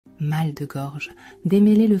mal de gorge,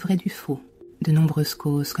 démêler le vrai du faux. De nombreuses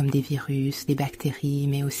causes comme des virus, des bactéries,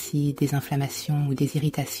 mais aussi des inflammations ou des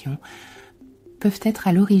irritations, peuvent être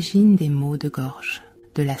à l'origine des maux de gorge.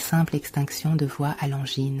 De la simple extinction de voix à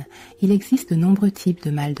l'angine, il existe de nombreux types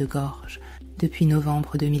de mal de gorge. Depuis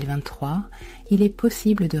novembre 2023, il est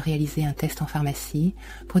possible de réaliser un test en pharmacie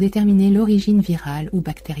pour déterminer l'origine virale ou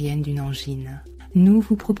bactérienne d'une angine. Nous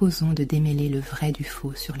vous proposons de démêler le vrai du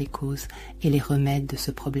faux sur les causes et les remèdes de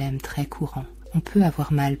ce problème très courant. On peut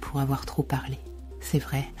avoir mal pour avoir trop parlé. C'est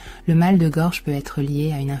vrai, le mal de gorge peut être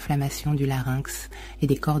lié à une inflammation du larynx et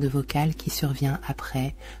des cordes vocales qui survient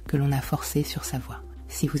après que l'on a forcé sur sa voix.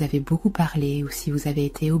 Si vous avez beaucoup parlé ou si vous avez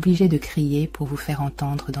été obligé de crier pour vous faire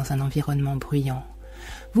entendre dans un environnement bruyant,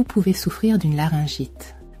 vous pouvez souffrir d'une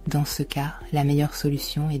laryngite. Dans ce cas, la meilleure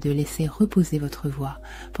solution est de laisser reposer votre voix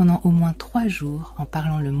pendant au moins 3 jours en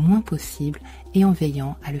parlant le moins possible et en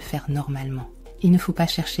veillant à le faire normalement. Il ne faut pas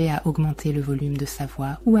chercher à augmenter le volume de sa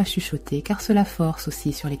voix ou à chuchoter car cela force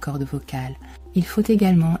aussi sur les cordes vocales. Il faut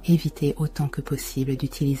également éviter autant que possible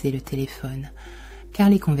d'utiliser le téléphone car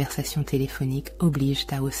les conversations téléphoniques obligent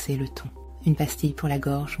à hausser le ton. Une pastille pour la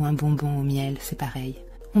gorge ou un bonbon au miel, c'est pareil.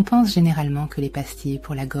 On pense généralement que les pastilles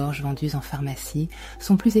pour la gorge vendues en pharmacie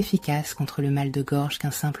sont plus efficaces contre le mal de gorge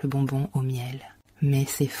qu'un simple bonbon au miel. Mais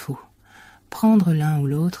c'est faux. Prendre l'un ou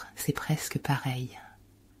l'autre, c'est presque pareil.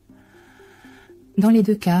 Dans les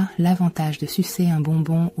deux cas, l'avantage de sucer un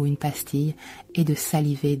bonbon ou une pastille est de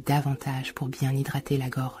saliver davantage pour bien hydrater la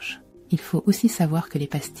gorge. Il faut aussi savoir que les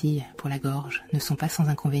pastilles pour la gorge ne sont pas sans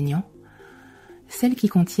inconvénients. Celles qui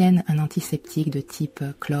contiennent un antiseptique de type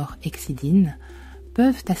chlorhexidine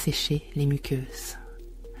peuvent assécher les muqueuses.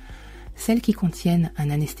 Celles qui contiennent un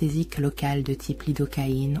anesthésique local de type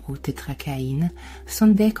lidocaïne ou tétracaïne sont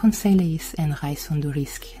déconseillées en raison du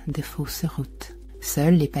risque de fausse route.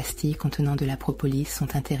 Seules les pastilles contenant de la propolis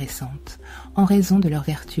sont intéressantes en raison de leur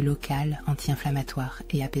vertu locale anti-inflammatoire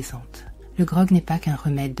et apaisante. Le grog n'est pas qu'un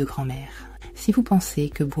remède de grand-mère. Si vous pensez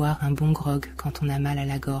que boire un bon grog quand on a mal à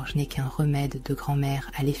la gorge n'est qu'un remède de grand-mère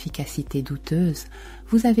à l'efficacité douteuse,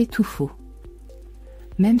 vous avez tout faux.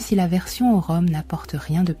 Même si la version au rhum n'apporte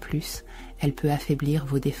rien de plus, elle peut affaiblir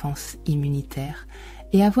vos défenses immunitaires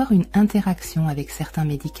et avoir une interaction avec certains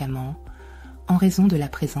médicaments en raison de la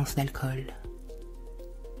présence d'alcool.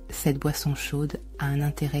 Cette boisson chaude a un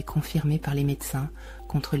intérêt confirmé par les médecins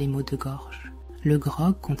contre les maux de gorge. Le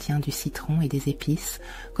grog contient du citron et des épices,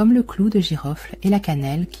 comme le clou de girofle et la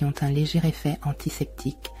cannelle qui ont un léger effet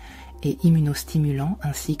antiseptique et immunostimulant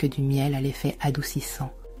ainsi que du miel à l'effet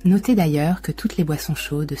adoucissant. Notez d'ailleurs que toutes les boissons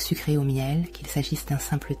chaudes sucrées au miel, qu'il s'agisse d'un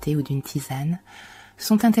simple thé ou d'une tisane,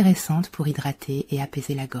 sont intéressantes pour hydrater et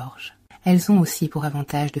apaiser la gorge. Elles ont aussi pour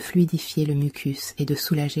avantage de fluidifier le mucus et de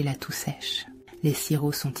soulager la toux sèche. Les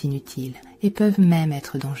sirops sont inutiles et peuvent même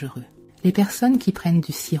être dangereux. Les personnes qui prennent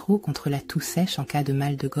du sirop contre la toux sèche en cas de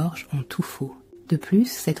mal de gorge ont tout faux. De plus,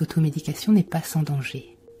 cette automédication n'est pas sans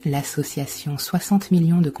danger. L'association 60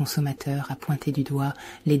 millions de consommateurs a pointé du doigt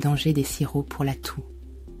les dangers des sirops pour la toux.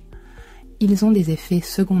 Ils ont des effets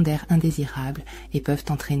secondaires indésirables et peuvent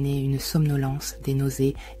entraîner une somnolence, des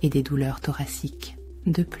nausées et des douleurs thoraciques.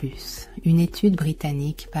 De plus, une étude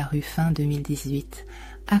britannique parue fin 2018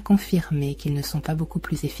 a confirmé qu'ils ne sont pas beaucoup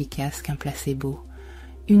plus efficaces qu'un placebo.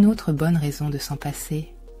 Une autre bonne raison de s'en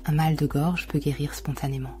passer, un mal de gorge peut guérir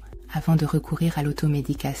spontanément. Avant de recourir à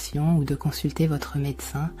l'automédication ou de consulter votre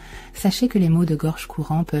médecin, sachez que les maux de gorge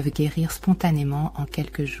courants peuvent guérir spontanément en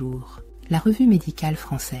quelques jours. La revue médicale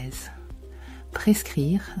française.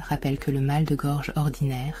 Prescrire rappelle que le mal de gorge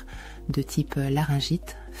ordinaire, de type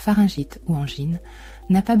laryngite, pharyngite ou angine,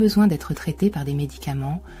 n'a pas besoin d'être traité par des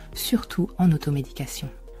médicaments, surtout en automédication.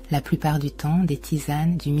 La plupart du temps, des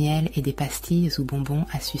tisanes, du miel et des pastilles ou bonbons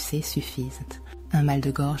à sucer suffisent. Un mal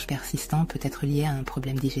de gorge persistant peut être lié à un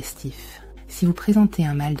problème digestif. Si vous présentez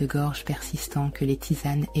un mal de gorge persistant que les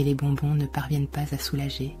tisanes et les bonbons ne parviennent pas à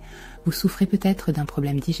soulager, vous souffrez peut-être d'un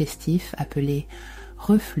problème digestif appelé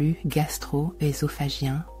reflux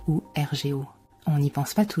gastro-œsophagien ou RGO. On n'y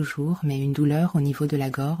pense pas toujours, mais une douleur au niveau de la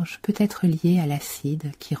gorge peut être liée à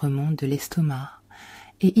l'acide qui remonte de l'estomac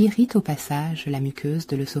et irrite au passage la muqueuse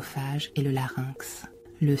de l'œsophage et le larynx.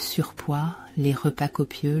 Le surpoids, les repas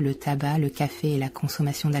copieux, le tabac, le café et la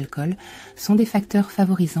consommation d'alcool sont des facteurs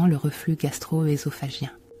favorisant le reflux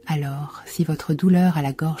gastro-œsophagien. Alors, si votre douleur à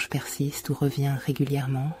la gorge persiste ou revient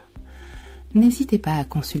régulièrement, n'hésitez pas à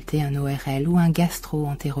consulter un ORL ou un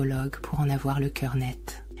gastro-entérologue pour en avoir le cœur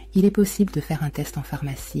net. Il est possible de faire un test en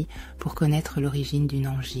pharmacie pour connaître l'origine d'une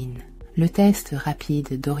angine. Le test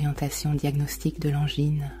rapide d'orientation diagnostique de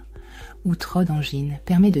l'angine ou trop d'angine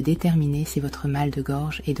permet de déterminer si votre mal de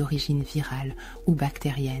gorge est d'origine virale ou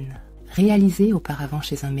bactérienne. Réalisé auparavant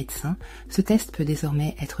chez un médecin, ce test peut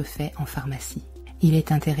désormais être fait en pharmacie. Il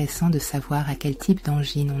est intéressant de savoir à quel type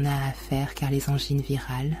d'angine on a affaire car les angines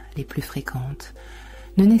virales, les plus fréquentes,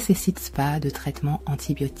 ne nécessitent pas de traitement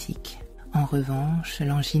antibiotique. En revanche,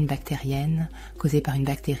 l'angine bactérienne, causée par une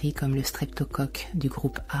bactérie comme le streptocoque du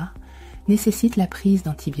groupe A, nécessite la prise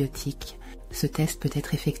d'antibiotiques. Ce test peut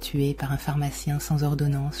être effectué par un pharmacien sans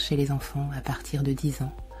ordonnance chez les enfants à partir de 10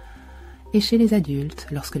 ans et chez les adultes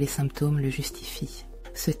lorsque les symptômes le justifient.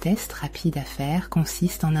 Ce test rapide à faire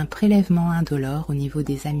consiste en un prélèvement indolore au niveau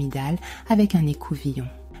des amygdales avec un écouvillon.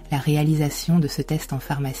 La réalisation de ce test en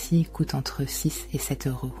pharmacie coûte entre 6 et 7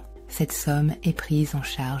 euros. Cette somme est prise en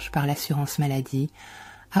charge par l'assurance maladie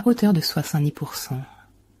à hauteur de 70%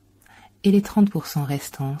 et les 30%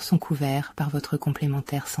 restants sont couverts par votre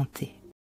complémentaire santé.